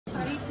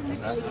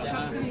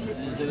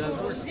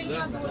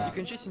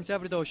2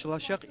 сентябрьдә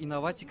ачылачак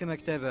инноватика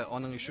мәктәбе.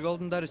 Аның ишек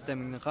алдында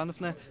Безнеңне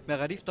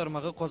мәгариф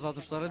тармагы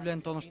казатышлары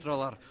белән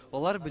таныштыралар.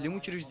 Алар белем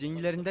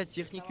учреждениеләрендә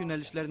техник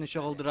юнәлешләрне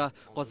чагылдыра.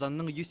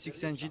 Казанның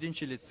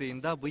 187нче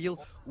лицейында быел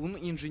 10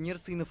 инженер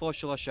сыйныфы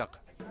ачылачак.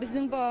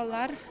 Безнең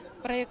балалар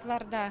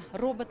проектларда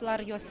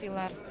роботлар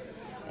ясыйлар,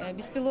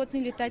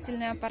 беспилотный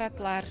летательный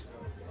аппаратлар.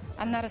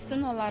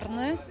 Аннарысын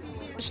аларны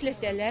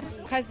эшләтәләр.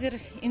 Хәзер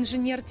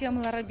инженер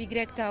темалары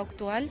бигрәк тә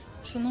актуаль.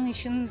 Шуның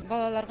өчен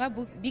балаларга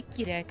бу бик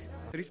кирәк.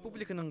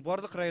 Республиканың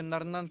барлык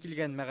районнарыннан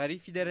килгән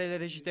мәгариф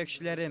идарәләре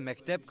җитәкчеләре,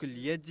 мәктәп,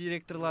 күллият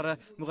директорлары,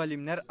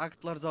 мөгаллимнәр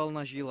актлар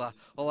залына җыела.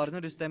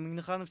 Аларны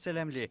Безнең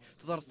сәламли.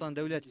 Татарстан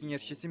дәүләт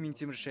киңәшмәсе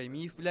Минтимер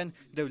Шәймиев белән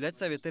дәүләт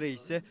советы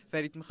рәисе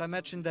Фәрит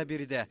Мөхәммәтшин да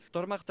бирде.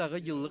 Тармактагы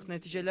еллык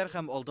нәтиҗәләр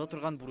һәм алда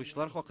торган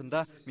бурычлар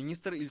хакында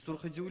министр Илсур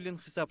Хәдиуллин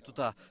хисап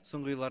тута.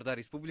 Соңгы елларда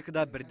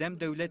республикада бердәм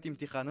дәүләт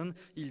имтиханын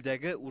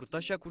илдәге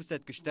уртача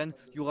күрсәткечтән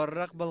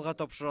югарырак балга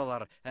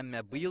тапшыралар. Әмма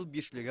быел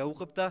 5-легә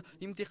укып та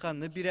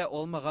имтиханны бирә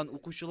алмаган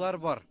укучылар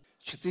бар.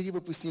 4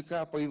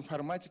 выпускника по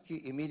информатике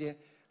имели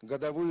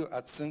годовую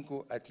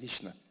оценку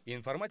 «отлично».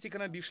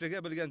 Информатиканы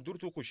 5-легә белгән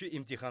 4 укучы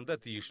имтиханда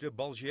тиешле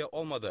бал җыя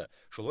алмады.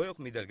 Шулай ук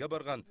медальгә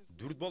барган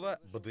 4 бала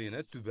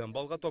БДИны түбән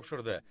балга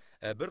тапшырды.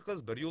 Ә бер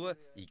кыз бер юлы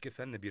 2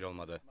 фәнне бирә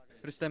алмады.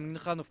 Безнең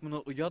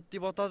моны оят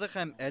дип атады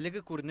һәм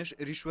әлеге күренеш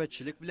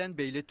ришвәтчелек белән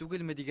бәйле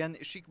түгелме дигән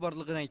шик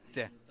барлыгын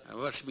әйтте.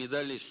 Ваш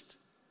медалист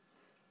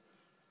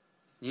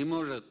не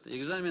может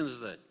экзамен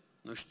сдать.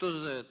 Ну что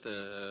за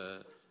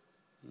это?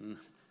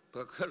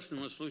 По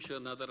каждому случаю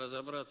надо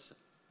разобраться.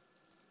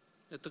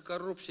 Это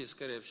коррупция,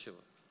 скорее всего.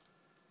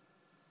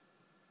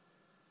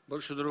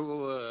 Больше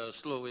другого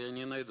слова я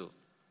не найду.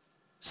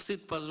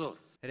 Стыд, позор.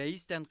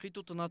 Рәис тәнкыйть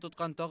утына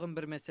тоткан тагын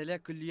бер мәсьәлә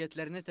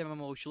күллиятләрне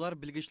тәмамлаучылар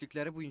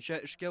белгечлекләре буенча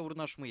эшкә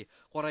урнашмый.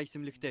 Кара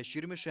исемлектә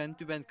Ширмешән,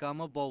 Түбән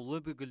Кама,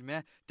 Баулы,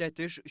 Бөгелмә,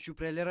 Тәтеш,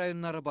 Чүпрәле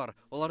районнары бар.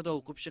 Аларда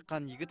укып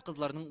чыккан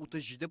егет-кызларның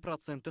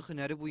 37%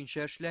 һөнәре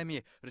буенча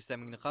эшләми.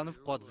 Безнең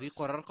катгый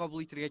карар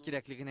кабул итәргә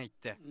кирәклеген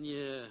әйтте.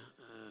 Не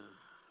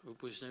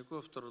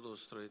выпускников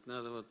трудоустроить,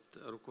 надо вот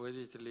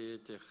руководителей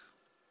этих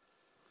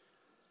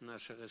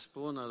наших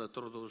СПО надо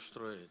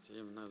трудоустроить.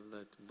 Им надо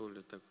дать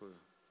более такую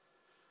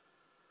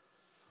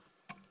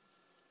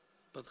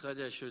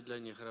подходящую для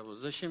них работу.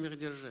 Зачем их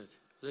держать?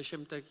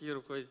 Зачем такие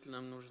руководители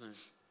нам нужны?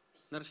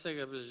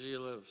 Нәрсәгә без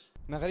җыелабыз?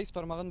 Мәгариф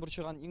тармагын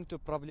борчыган иң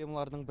төп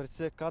проблемаларның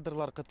берсе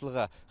кадрлар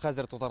кытлыгы.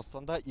 Хәзер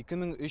Татарстанда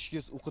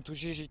 2300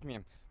 укытучы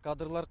җитми.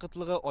 Кадрлар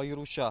кытлыгы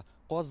аеруча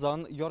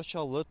Казан,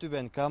 Ярчалы,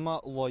 Түбән Кама,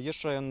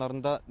 Лаеш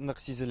районнарында нык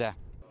сизелә.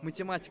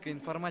 Математика,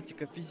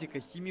 информатика, физика,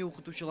 химия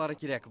укытучылары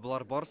кирәк.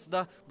 Булар барысы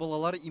да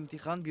балалар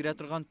имтихан бирә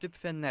торган төп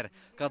фәннәр.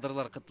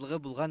 Кадрлар кытлыгы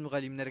булган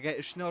мөгаллимнәргә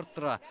эшне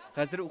арттыра.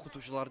 Хәзер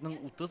укытучыларның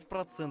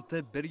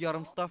 30%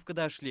 1,5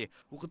 ставкада эшли.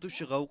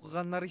 Укытучыга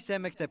укыганнар исә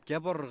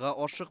мәктәпкә барырга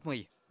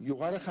ашыкмый.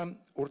 Югары һәм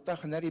урта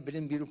һөнәри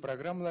белем бирү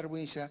программалары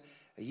буенча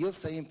ел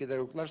сайын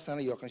педагоглар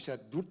саны якынча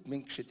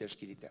 4000 кеше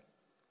тәшкил итә.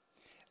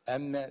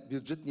 Әмма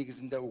бюджет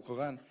нигезендә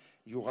укыган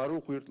югары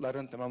уку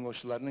йортларын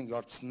тәмамлаучыларның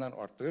яртысыннан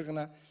артыгы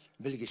гына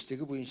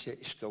белгечлеге буенча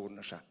эшкә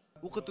урнаша.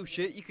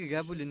 Укытучы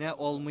икегә бүленә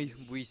алмый.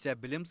 Бу исә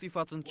белем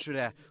сыйфатын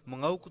төшерә.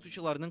 Моңа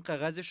укытучыларның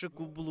кәгазь эше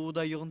күп булуы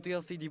да йогынты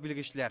ясый ди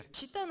белгечләр.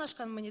 Читтән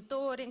ашкан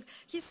мониторинг,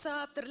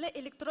 хисап, төрле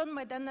электрон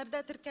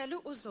мәйданнарда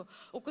теркәлү узу.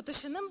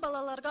 Укытучының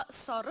балаларга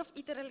сарыф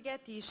ителергә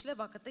тиешле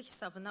вакыты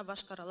хисабына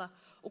башкарыла.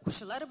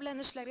 Укучылар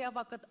белән эшләргә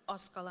вакыт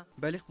аз кала.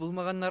 Бәлих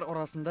булмаганнар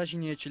арасында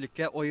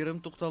җинаятьчелеккә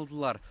аерым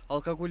тукталдылар.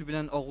 Алкоголь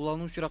белән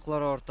агулану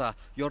очраклары арта.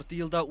 Ярты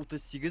елда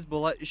 38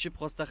 бала ишеп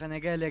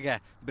хастаханәгә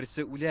эләгә.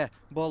 Берсе үлә.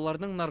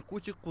 Балаларның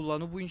наркотик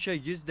куллану буенча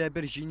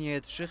 101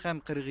 җинаять эше һәм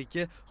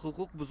 42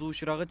 хукук бузу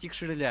очрагы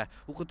тикшерелә.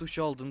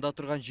 Укытучы алдында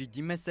торган җитди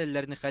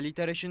мәсьәләләрне хәл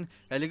итәр өчен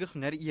әлеге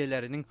һөнәр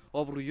ияләренең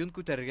абруен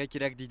күтәрергә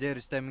кирәк диде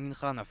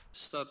Безнең.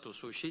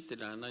 Статус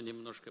учителя, она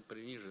немножко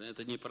принижена.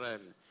 Это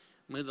неправильно.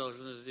 Мы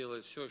должны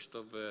сделать все,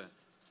 чтобы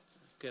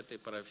к этой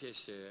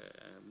профессии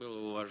было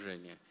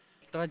уважение.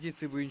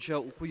 Традиция буенча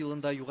уку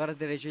елында югары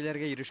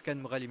дәрәҗәләргә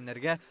ирешкән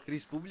мөгаллимнәргә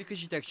республика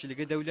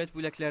җитәкчелеге дәүләт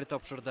бүләкләре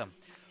тапшырды.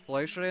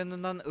 Лаеш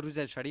районыннан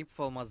Рүзәл Шарипов,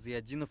 Алмаз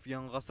Зияддинов,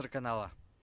 Яңа Гасыр каналы.